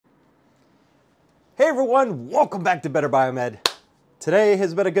Hey everyone, welcome back to Better Biomed. Today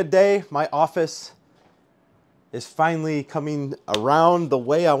has been a good day. My office is finally coming around the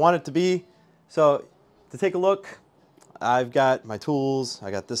way I want it to be. So to take a look, I've got my tools,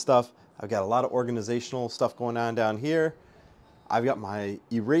 I got this stuff, I've got a lot of organizational stuff going on down here. I've got my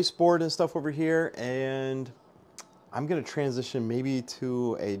erase board and stuff over here, and I'm gonna transition maybe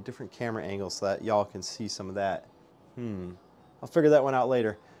to a different camera angle so that y'all can see some of that. I'll figure that one out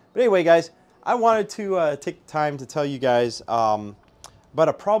later. But anyway, guys, I wanted to take the time to tell you guys about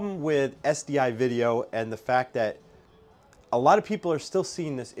a problem with SDI video and the fact that a lot of people are still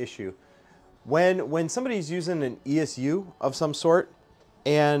seeing this issue. When somebody's using an ESU of some sort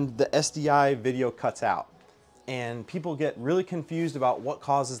and the SDI video cuts out and people get really confused about what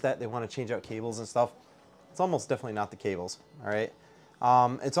causes that, they want to change out cables and stuff, it's almost definitely not the cables, all right?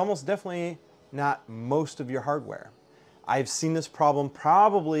 It's almost definitely not most of your hardware. I've seen this problem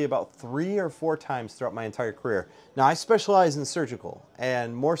probably about 3 or 4 times throughout my entire career. Now, I specialize in surgical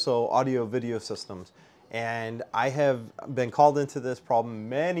and more so audio video systems, and I have been called into this problem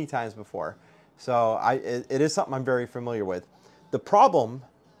many times before. So it is something I'm very familiar with. The problem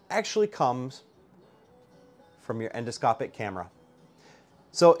actually comes from your endoscopic camera.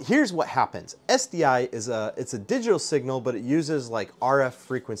 So here's what happens. SDI it's a digital signal, but it uses like RF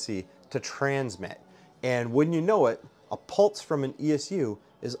frequency to transmit. And when you know it, a pulse from an ESU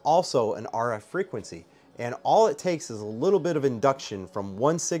is also an RF frequency. And all it takes is a little bit of induction from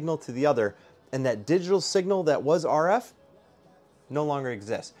one signal to the other, and that digital signal that was RF no longer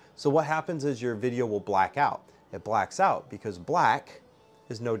exists. So what happens is your video will black out. It blacks out because black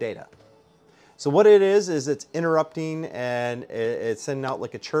is no data. So what it is it's interrupting, and it's sending out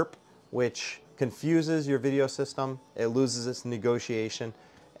like a chirp, which confuses your video system. It loses its negotiation,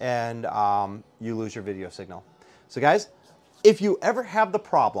 and you lose your video signal. So guys, if you ever have the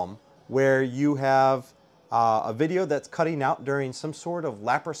problem where you have a video that's cutting out during some sort of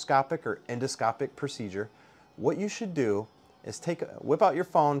laparoscopic or endoscopic procedure, what you should do is whip out your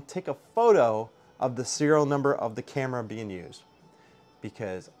phone, take a photo of the serial number of the camera being used.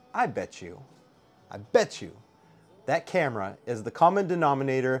 Because I bet you, that camera is the common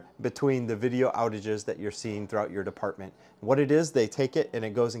denominator between the video outages that you're seeing throughout your department. What it is, they take it and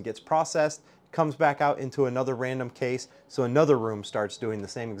it goes and gets processed, comes back out into another random case, so another room starts doing the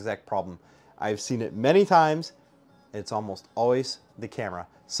same exact problem. I've seen it many times. It's almost always the camera.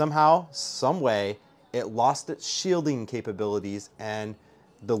 Somehow, some way, it lost its shielding capabilities, and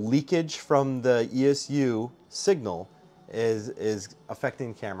the leakage from the ESU signal is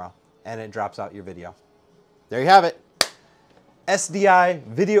affecting the camera, and it drops out your video. There you have it. SDI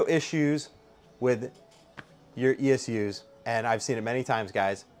video issues with your ESUs, and I've seen it many times,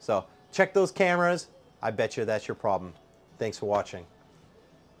 guys. So check those cameras. I bet you that's your problem. Thanks for watching.